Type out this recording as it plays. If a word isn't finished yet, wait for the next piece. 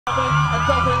And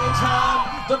bumping in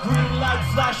time, the green light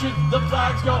flashing, the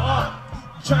flags go up,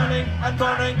 churning and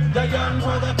burning, they yearn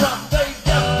for the cup. They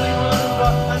deftly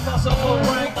maneuver and muscle full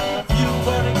rank, you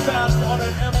burning fast on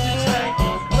an empty tank.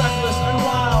 Reckless and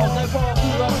wild, they fall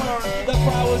through the burn, the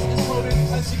prowess is floating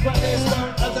and secretly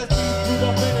stern as they speed through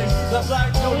the finish. The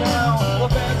flags go down, the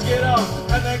fans get up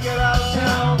and they get out of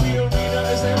town. The arena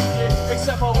is empty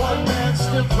except for one man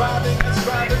still driving and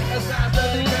striving as fast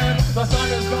as he can. The sun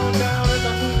has gone down and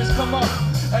the moon has come up,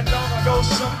 and long ago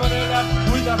somebody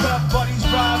left with a cup, but he's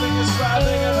driving and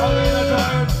striving and hugging a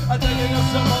turn and thinking of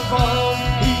someone for whom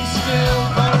he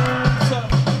still burns.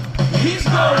 He's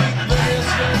going the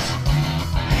distance,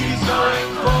 he's going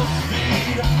full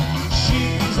speed.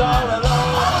 She's all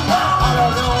alone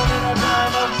in a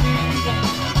time of need.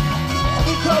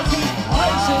 Because he's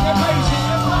racing and pacing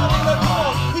and riding the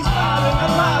course, he's riding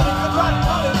and riding and riding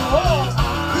on his horse.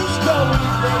 He's going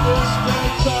the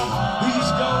distance, he's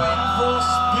going full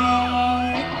speed.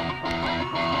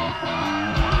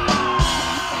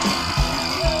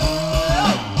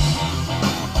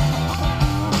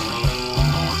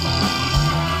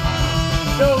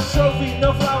 No trophy,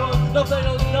 no flower, no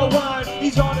thanos, no wine.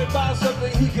 He's haunted by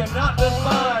something he cannot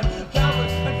define.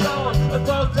 Countless and flowers, and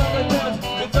thugs down the dance,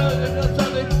 and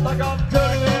something like I'm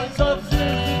turning in. Some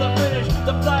serious to the finish,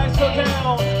 the flags go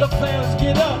down, the fans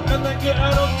get up and they get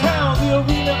out of town. The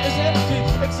arena is empty,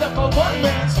 except for one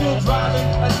man still driving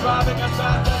and striving as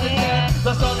fast as he can.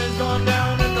 The sun has gone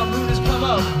down and the moon has come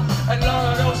up, and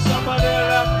long ago somebody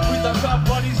left with the cup,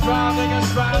 but he's driving and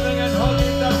striving and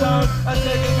hugging the turn and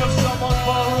thinking of someone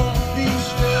for whom he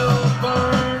still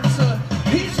burns.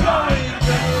 He's going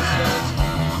the distance,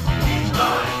 he's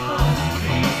going full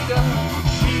speed.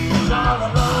 She's all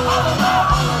alone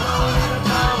in a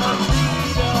time of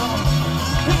need.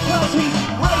 Because he's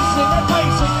racing and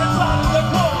pacing and riding the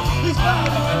course, he's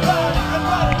riding and riding and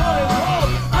riding on his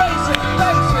horse. Racing,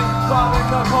 pacing, riding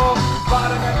the course,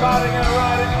 riding and riding and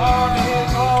riding on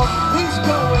his horse. He's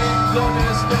going the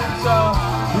distance,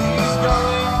 he's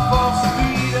going full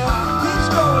speed. He's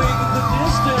going the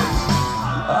distance.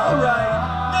 All right.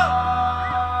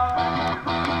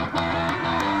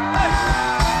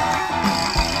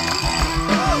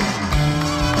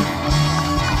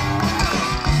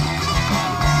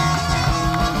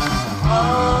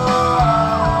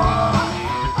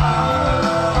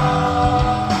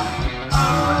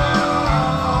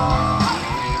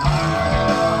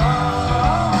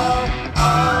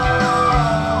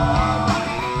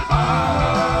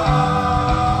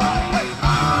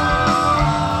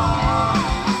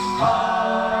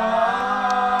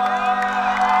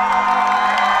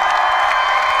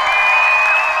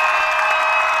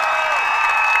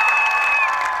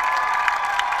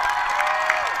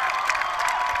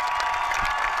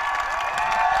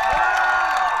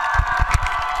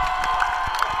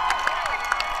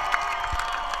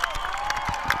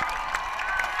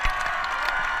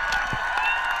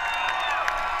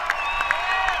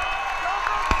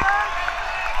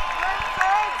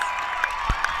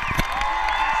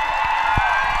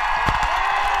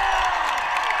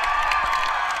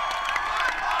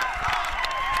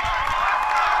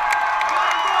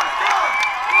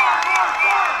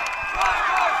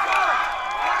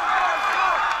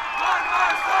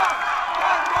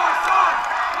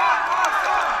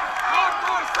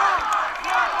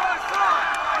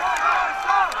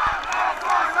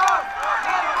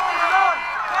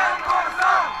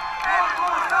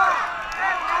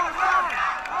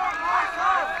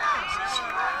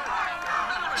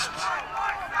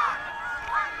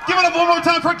 Give it up one more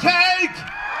time for Kay.